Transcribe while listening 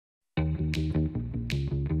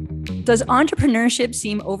Does entrepreneurship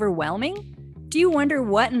seem overwhelming? Do you wonder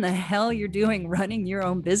what in the hell you're doing running your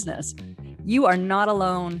own business? You are not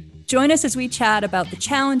alone. Join us as we chat about the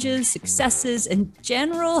challenges, successes, and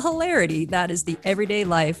general hilarity that is the everyday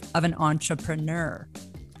life of an entrepreneur.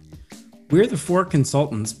 We're the four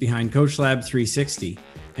consultants behind Coach Lab 360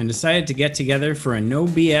 and decided to get together for a no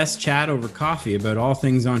BS chat over coffee about all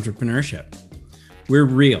things entrepreneurship. We're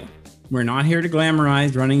real. We're not here to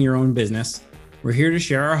glamorize running your own business. We're here to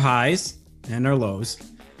share our highs and our lows,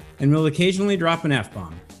 and we'll occasionally drop an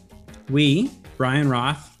F-bomb. We, Brian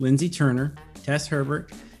Roth, Lindsay Turner, Tess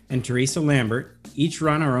Herbert, and Teresa Lambert, each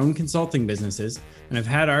run our own consulting businesses and have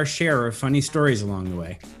had our share of funny stories along the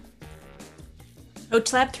way.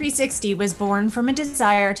 Coach Lab 360 was born from a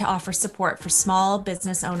desire to offer support for small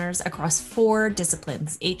business owners across 4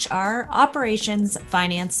 disciplines: HR, operations,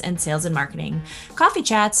 finance, and sales and marketing. Coffee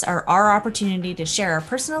chats are our opportunity to share our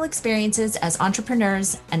personal experiences as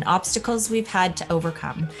entrepreneurs and obstacles we've had to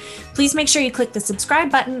overcome. Please make sure you click the subscribe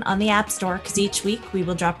button on the App Store, because each week we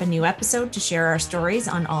will drop a new episode to share our stories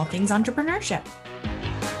on all things entrepreneurship.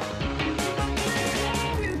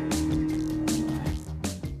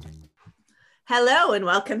 Hello and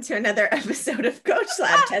welcome to another episode of Coach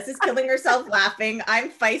Lab. Tess is killing herself laughing. I'm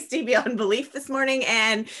feisty beyond belief this morning,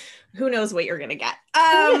 and who knows what you're going to get.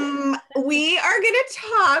 We are going to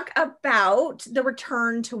talk about the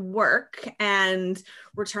return to work and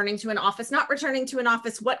returning to an office, not returning to an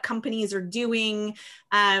office, what companies are doing.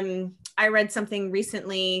 I read something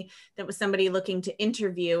recently that was somebody looking to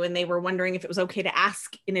interview, and they were wondering if it was okay to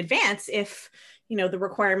ask in advance if the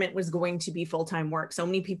requirement was going to be full-time work. So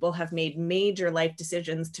many people have made major life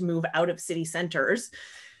decisions to move out of city centers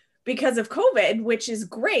because of COVID, which is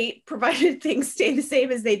great, provided things stay the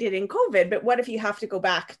same as they did in COVID. But what if you have to go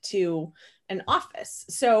back to an office?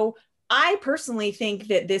 So I personally think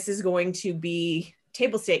that this is going to be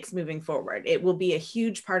table stakes moving forward. It will be a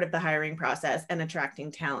huge part of the hiring process and attracting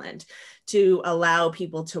talent to allow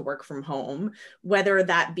people to work from home, whether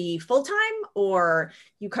that be full-time or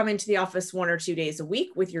you come into the office 1 or 2 days a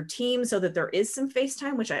week with your team so that there is some face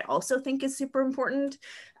time, which I also think is super important.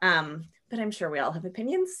 But I'm sure we all have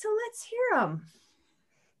opinions, so let's hear them.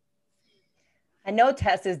 I know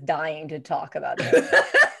Tess is dying to talk about this.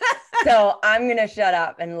 So I'm going to shut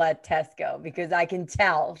up and let Tess go, because I can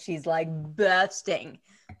tell she's like bursting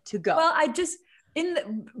to go. Well,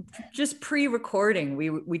 just pre-recording,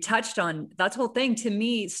 we touched on that whole thing. To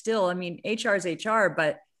me, still, I mean, HR is HR,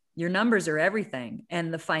 but your numbers are everything.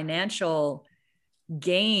 And the financial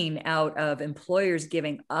gain out of employers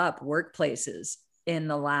giving up workplaces in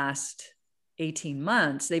the last 18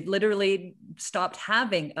 months, they've literally stopped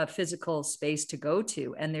having a physical space to go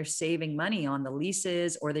to, and they're saving money on the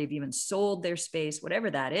leases, or they've even sold their space,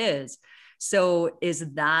 whatever that is. So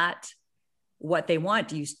is that what they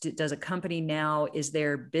want? Does a company now, is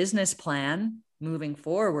their business plan moving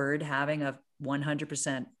forward having a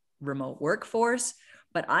 100% remote workforce?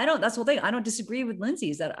 But that's the whole thing. I don't disagree with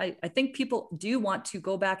Lindsay, is that I think people do want to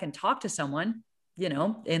go back and talk to someone,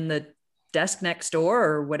 in the desk next door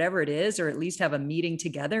or whatever it is, or at least have a meeting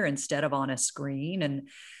together instead of on a screen. And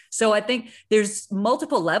so I think there's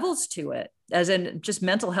multiple levels to it, as in just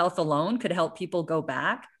mental health alone could help people go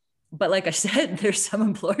back. But like I said, there's some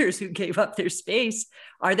employers who gave up their space.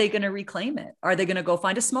 Are they going to reclaim it? Are they going to go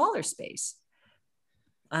find a smaller space?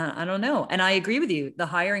 I don't know. And I agree with you. The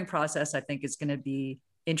hiring process, I think, is going to be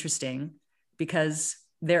interesting, because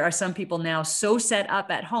there are some people now so set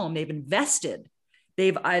up at home, they've invested.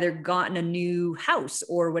 They've either gotten a new house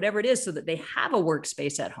or whatever it is so that they have a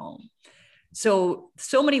workspace at home. So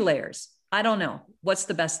many layers. I don't know. What's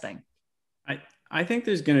the best thing? I think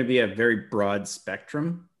there's going to be a very broad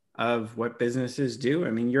spectrum of what businesses do.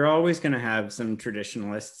 I mean, you're always going to have some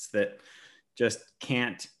traditionalists that just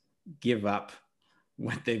can't give up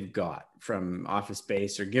what they've got from office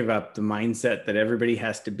space, or give up the mindset that everybody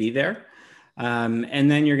has to be there.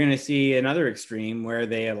 And then you're going to see another extreme where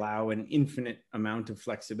they allow an infinite amount of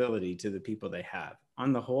flexibility to the people they have.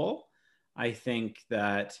 On the whole, I think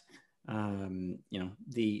that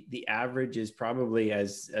the average is probably,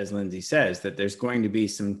 as Lindsay says, that there's going to be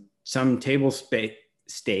some table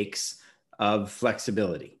stakes of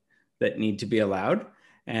flexibility that need to be allowed,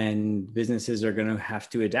 and businesses are going to have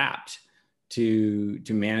to adapt to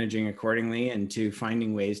managing accordingly and to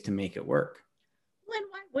finding ways to make it work. And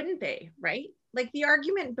why wouldn't they, right? Like, the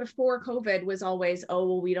argument before COVID was always, oh,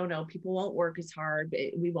 well, we don't know, people won't work as hard,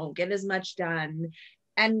 we won't get as much done.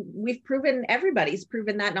 And everybody's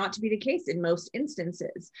proven that not to be the case in most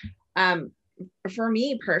instances. For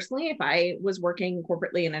me personally, if I was working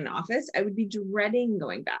corporately in an office, I would be dreading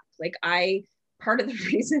going back. Like, I part of the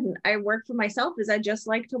reason I work for myself is I just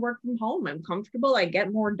like to work from home. I'm comfortable. I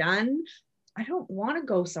get more done. I don't want to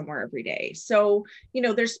go somewhere every day. So,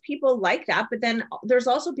 there's people like that, but then there's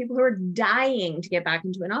also people who are dying to get back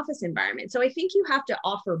into an office environment. So I think you have to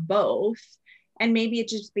offer both. And maybe it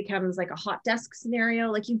just becomes like a hot desk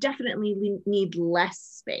scenario. Like you definitely need less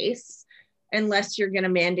space unless you're going to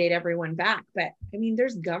mandate everyone back. But I mean,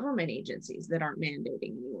 there's government agencies that aren't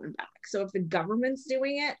mandating anyone back. So if the government's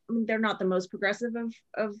doing it, I mean, they're not the most progressive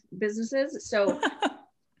of businesses. So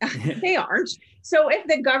they aren't. So if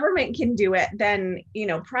the government can do it, then,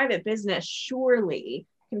 private business surely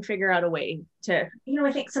can figure out a way to,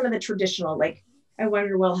 I think some of the traditional, like, I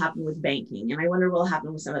wonder what'll happen with banking and I wonder what'll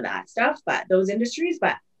happen with some of that stuff, but those industries,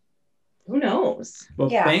 but who knows? Well,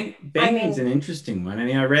 banking's an interesting one. I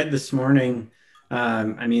mean, I read this morning,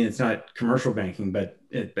 it's not commercial banking, but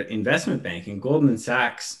investment banking. Goldman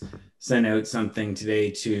Sachs sent out something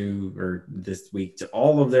today or this week to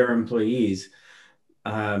all of their employees,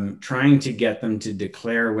 trying to get them to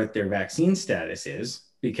declare what their vaccine status is,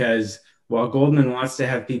 because while Goldman wants to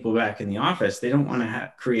have people back in the office, they don't want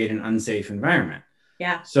to create an unsafe environment.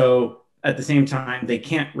 Yeah. So at the same time, they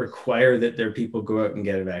can't require that their people go out and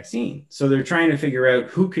get a vaccine. So they're trying to figure out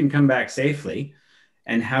who can come back safely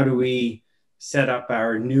and how do we set up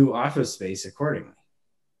our new office space accordingly.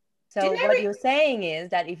 So what you're saying is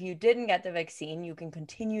that if you didn't get the vaccine, you can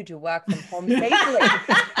continue to work from home safely.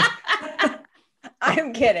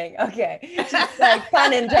 I'm kidding. Okay. Just like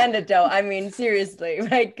pun intended though. I mean, seriously,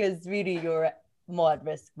 right? Because really you're more at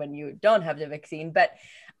risk when you don't have the vaccine. But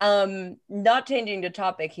not changing the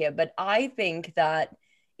topic here, but I think that,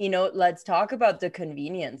 let's talk about the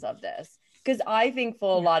convenience of this. Because I think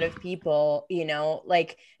for a lot of people,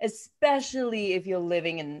 like, especially if you're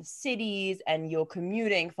living in cities and you're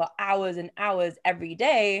commuting for hours and hours every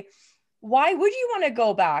day, why would you want to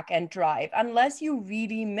go back and drive unless you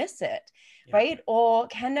really miss it, right? Or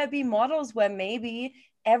can there be models where maybe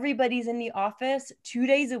everybody's in the office 2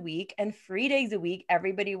 days a week and 3 days a week,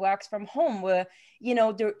 everybody works from home where,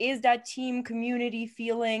 there is that team community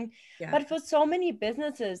feeling. Yeah. But for so many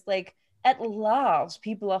businesses, like at large,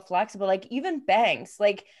 people are flexible, like even banks,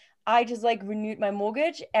 like I just like renewed my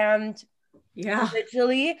mortgage and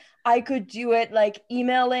literally I could do it like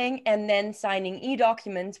emailing and then signing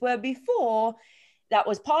e-documents where before that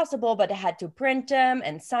was possible, but I had to print them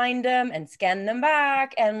and sign them and scan them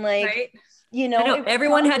back. And like, right.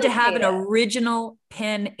 Everyone had to have an original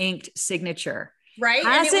pen inked signature. Right.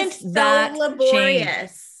 Hasn't that laborious?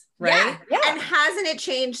 Changed, right? Yeah. And hasn't it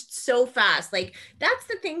changed so fast? Like, that's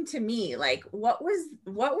the thing to me. Like, what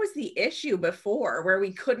was the issue before where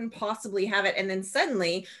we couldn't possibly have it? And then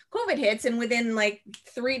suddenly COVID hits and within like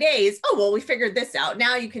 3 days, oh, well, we figured this out.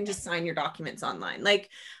 Now you can just sign your documents online. Like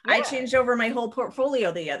I changed over my whole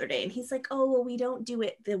portfolio the other day and he's like, oh, well, we don't do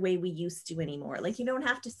it the way we used to anymore. Like you don't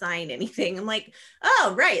have to sign anything. I'm like,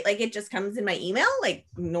 oh, right. Like it just comes in my email, like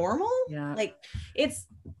normal. Yeah. Like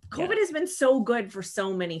COVID has been so good for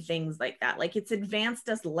so many things like that. Like it's advanced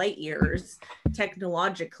us light years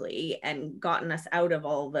technologically and gotten us out of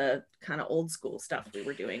all the kind of old school stuff we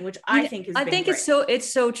were doing, which I think is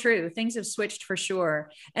it's so true. Things have switched for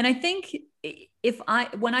sure. And I think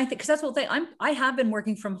because that's the whole thing, I have been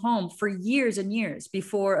working from home for years and years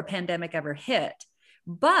before a pandemic ever hit,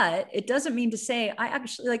 but it doesn't mean to say I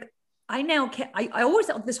actually like, I now can't, I always,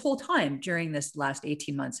 this whole time during this last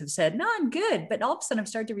 18 months have said, no, I'm good. But all of a sudden I've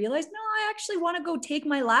started to realize, no, I actually want to go take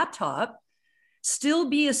my laptop, still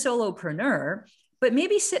be a solopreneur, but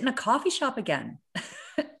maybe sit in a coffee shop again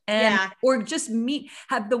or just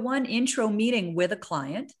have the one intro meeting with a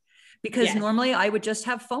client, because normally I would just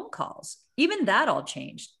have phone calls. Even that all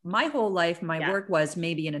changed. My whole life, my work was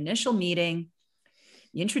maybe an initial meeting.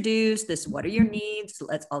 You introduce this, what are your needs?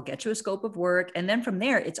 I'll get you a scope of work. And then from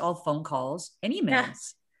there, it's all phone calls and emails. Yeah.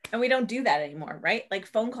 And we don't do that anymore, right? Like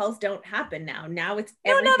phone calls don't happen now. Now it's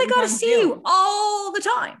now they got to see you all the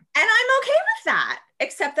time. And I'm okay with that,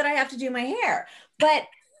 except that I have to do my hair. But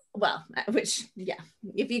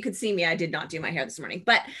if you could see me, I did not do my hair this morning.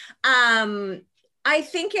 But I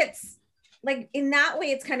think it's like in that way,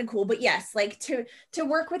 it's kind of cool. But yes, like to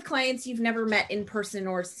work with clients you've never met in person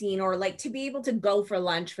or seen, or like to be able to go for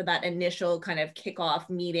lunch for that initial kind of kickoff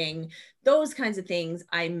meeting, those kinds of things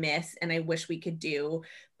I miss and I wish we could do.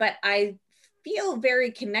 But I feel very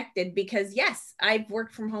connected because yes, I've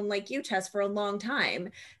worked from home like you, Tess, for a long time.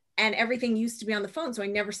 And everything used to be on the phone. So I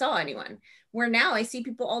never saw anyone, where now I see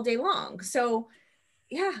people all day long. So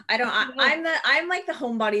yeah, I'm like the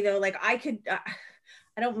homebody though. Like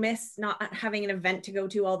I don't miss not having an event to go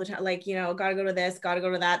to all the time. Like, you know, got to go to this, got to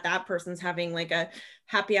go to that. That person's having like a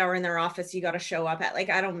happy hour in their office. You got to show up at, like,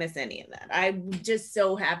 I don't miss any of that. I'm just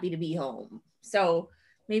so happy to be home. So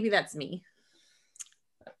maybe that's me.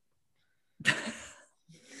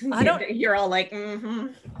 I don't, you're all like, mm-hmm.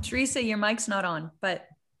 Teresa, your mic's not on, but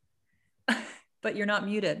you're not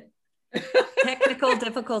muted. Technical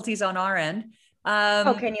difficulties on our end.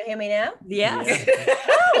 Can you hear me now? Yes.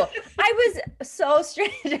 Oh, I was so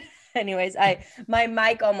strange. Anyways, my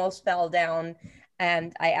mic almost fell down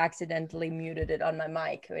and I accidentally muted it on my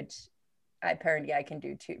mic, which apparently I can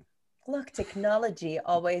do too. Look, technology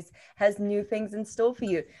always has new things in store for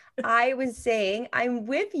you. I was saying, I'm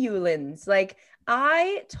with you, Linz. Like,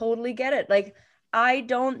 I totally get it. Like, I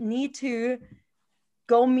don't need to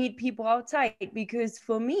go meet people outside, because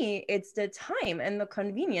for me, it's the time and the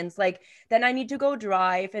convenience. Like, then I need to go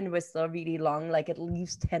drive and whistle really long, like at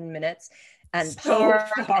least 10 minutes, and park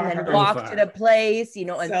and then walk to the place, you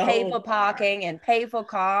know, and pay for parking and pay for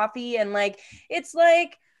coffee. And like, it's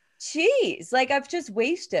like, geez, like I've just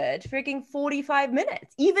wasted freaking 45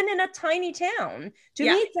 minutes, even in a tiny town, to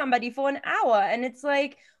meet somebody for an hour. And it's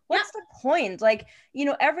like, what's the point? Like, you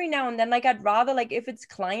know, every now and then, like, I'd rather, like, if it's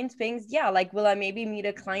client things, like, will I maybe meet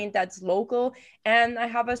a client that's local and I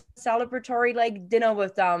have a celebratory, like, dinner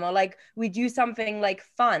with them, or like we do something like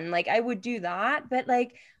fun, like I would do that. But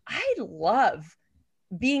like, I love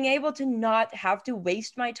being able to not have to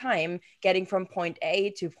waste my time getting from point A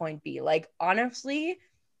to point B. Like, honestly,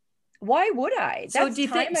 why would I? So do you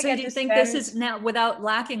think this is now, without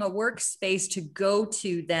lacking a workspace to go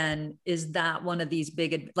to, then is that one of these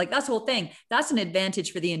big, like, that's the whole thing. That's an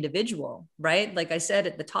advantage for the individual, right? Like I said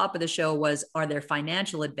at the top of the show was, are there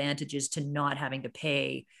financial advantages to not having to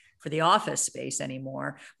pay for the office space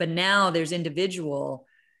anymore? But now there's individual,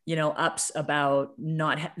 you know, ups about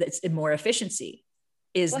it's more efficiency.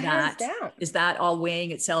 Is that all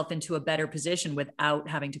weighing itself into a better position without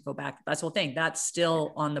having to go back? That's the whole thing. That's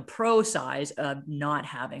still on the pro side of not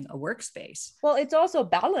having a workspace. Well, it's also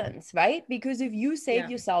balance, right? Because if you save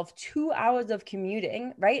yourself 2 hours of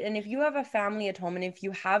commuting, right? And if you have a family at home and if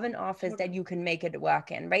you have an office that you can make it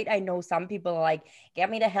work in, right? I know some people are like, get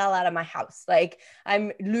me the hell out of my house. Like,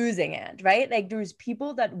 I'm losing it, right? Like, there's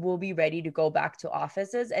people that will be ready to go back to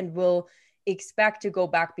offices and will expect to go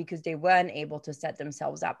back because they weren't able to set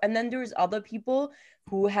themselves up. And then there's other people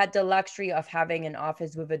who had the luxury of having an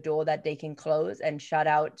office with a door that they can close and shut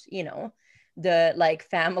out, you know, the like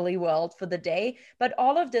family world for the day. But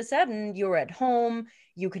all of a sudden, you're at home,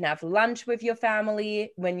 you can have lunch with your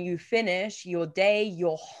family. When you finish your day,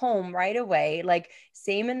 you're home right away. Like,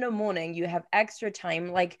 same in the morning, you have extra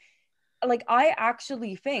time. Like I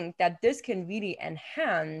actually think that this can really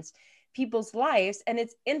enhance people's lives. And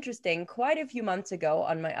it's interesting, quite a few months ago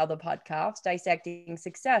on my other podcast, Dissecting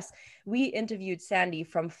Success, we interviewed Sandy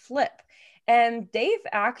from Flip. And they've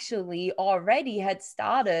actually already had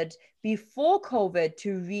started before COVID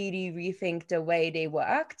to really rethink the way they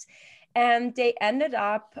worked. And they ended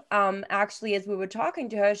up, actually, as we were talking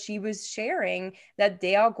to her, she was sharing that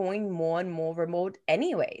they are going more and more remote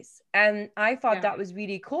anyways. And I thought that was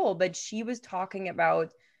really cool. But she was talking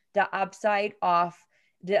about the upside of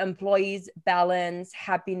the employees' balance,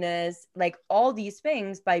 happiness, like all these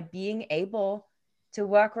things by being able to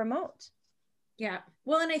work remote. Yeah.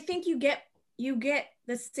 Well, and I think you get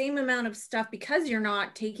the same amount of stuff because you're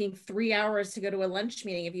not taking 3 hours to go to a lunch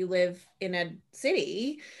meeting if you live in a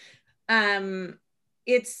city.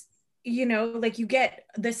 It's, you know, like you get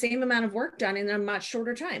the same amount of work done in a much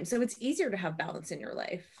shorter time. So it's easier to have balance in your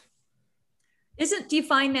life. Do you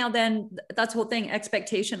find now then that's the whole thing,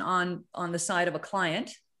 expectation on the side of a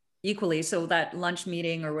client equally? So that lunch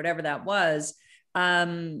meeting or whatever that was,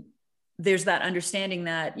 there's that understanding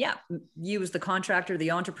that, you as the contractor, the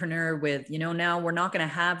entrepreneur with, you know, now we're not going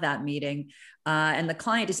to have that meeting. And the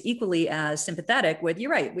client is equally as sympathetic with, you're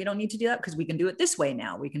right, we don't need to do that because we can do it this way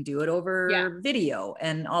now. We can do it over video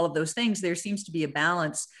and all of those things. There seems to be a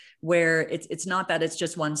balance where it's not that it's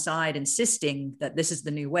just one side insisting that this is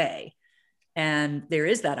the new way. And there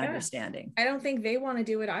is that understanding. I don't think they want to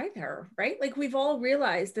do it either, right? Like, we've all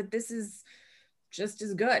realized that this is just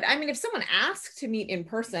as good. I mean, if someone asked to meet in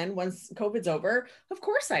person once COVID's over, of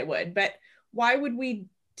course I would. But why would we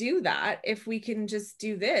do that if we can just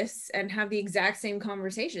do this and have the exact same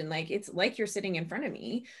conversation? Like, it's like you're sitting in front of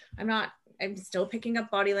me. I'm still picking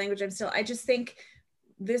up body language. I just think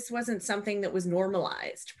this wasn't something that was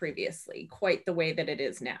normalized previously quite the way that it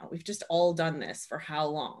is now. We've just all done this for how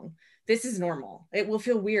long? This is normal. It will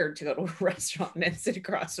feel weird to go to a restaurant and sit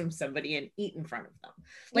across from somebody and eat in front of them.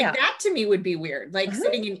 Like that to me would be weird. Like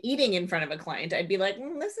sitting and eating in front of a client, I'd be like,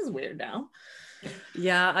 this is weird now.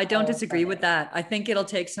 Yeah, I don't Oh, disagree with funny. that. I think it'll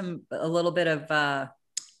take a little bit of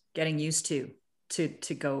getting used to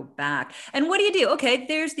go back. And what do you do? Okay,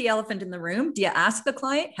 there's the elephant in the room. Do you ask the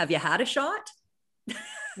client, have you had a shot?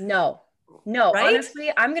 No, Right?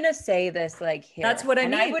 honestly, I'm gonna say this like here. That's what I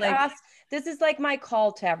And I mean. would Like, ask, this is like my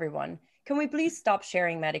call to everyone. Can we please stop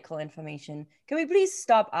sharing medical information? Can we please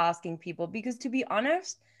stop asking people? Because to be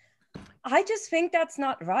honest, I just think that's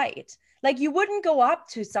not right. Like, you wouldn't go up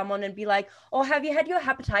to someone and be like, oh, have you had your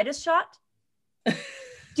hepatitis shot? Do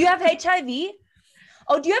you have HIV?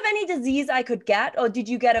 Oh, do you have any disease I could get? Or did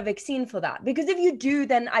you get a vaccine for that? Because if you do,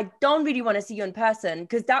 then I don't really want to see you in person,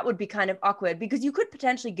 because that would be kind of awkward, because you could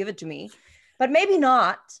potentially give it to me, but maybe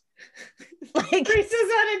not. Like, Grace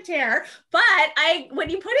is on a tear. But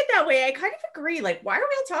when you put it that way, I kind of agree. Like, why are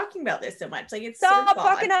we all talking about this so much? Like, it's stop sort of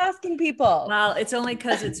odd. fucking asking people. well, it's only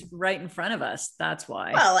because it's right in front of us. That's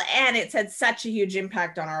why. Well, and it's had such a huge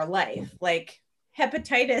impact on our life. Like,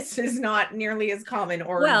 hepatitis is not nearly as common,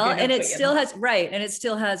 or Well, gonna and it put you in still the has, right. And it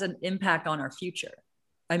still has an impact on our future.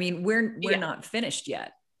 I mean, we're Yeah. not finished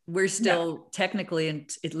yet. We're still technically,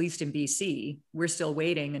 at least in BC, we're still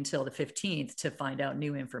waiting until the 15th to find out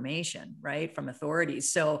new information, right, from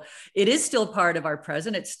authorities. So it is still part of our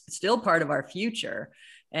present. It's still part of our future.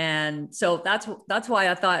 And so that's why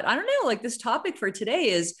I thought, I don't know, like, this topic for today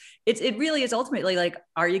is, it really is ultimately like,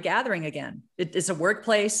 are you gathering again? It's a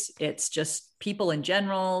workplace. It's just people in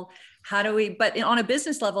general. How do we, but on a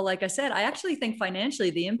business level, like I said, I actually think financially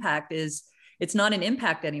the impact is, it's not an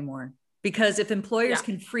impact anymore. Because if employers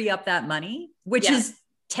can free up that money, which is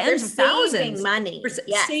tens of thousands, money,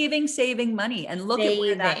 saving money, and look at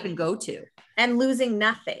where that can go to, and losing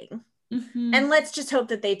nothing. Mm-hmm. And let's just hope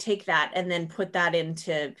that they take that and then put that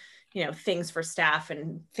into, things for staff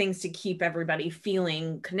and things to keep everybody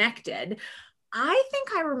feeling connected. I think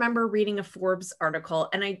I remember reading a Forbes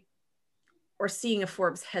article or seeing a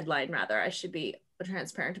Forbes headline, rather. I should be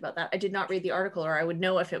transparent about that. I did not read the article, or I would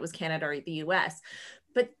know if it was Canada or the US.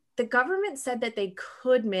 But the government said that they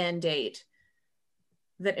could mandate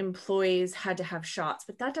that employees had to have shots,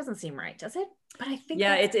 but that doesn't seem right, does it? But I think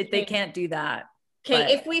they can't do that.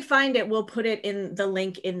 Okay, if we find it, we'll put it in the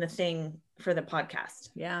link in the thing for the podcast.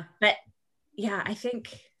 Yeah. But yeah, I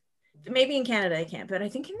think maybe in Canada I can't, but I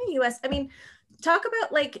think in the US, I mean, talk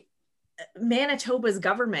about like Manitoba's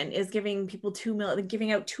government is giving people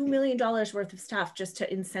giving out $2 million worth of stuff just to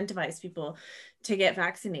incentivize people to get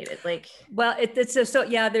vaccinated. Like, well,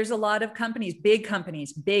 there's a lot of companies, big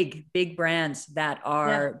brands that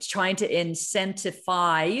are trying to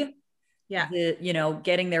incentivize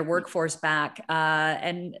getting their workforce back.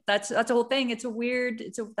 And that's a whole thing. It's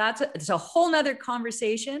a whole nother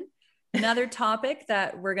conversation, another topic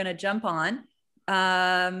that we're going to jump on.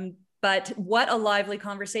 But what a lively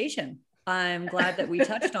conversation. I'm glad that we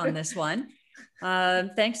touched on this one.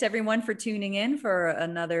 Thanks everyone for tuning in for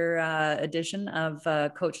another edition of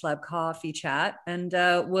Coach Lab Coffee Chat. And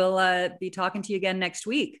we'll be talking to you again next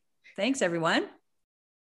week. Thanks everyone.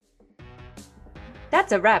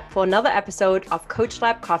 That's a wrap for another episode of Coach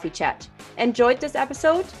Lab Coffee Chat. Enjoyed this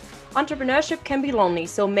episode? Entrepreneurship can be lonely,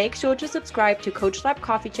 so make sure to subscribe to Coach Lab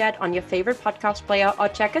Coffee Chat on your favorite podcast player, or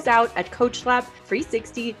check us out at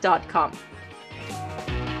coachlab360.com.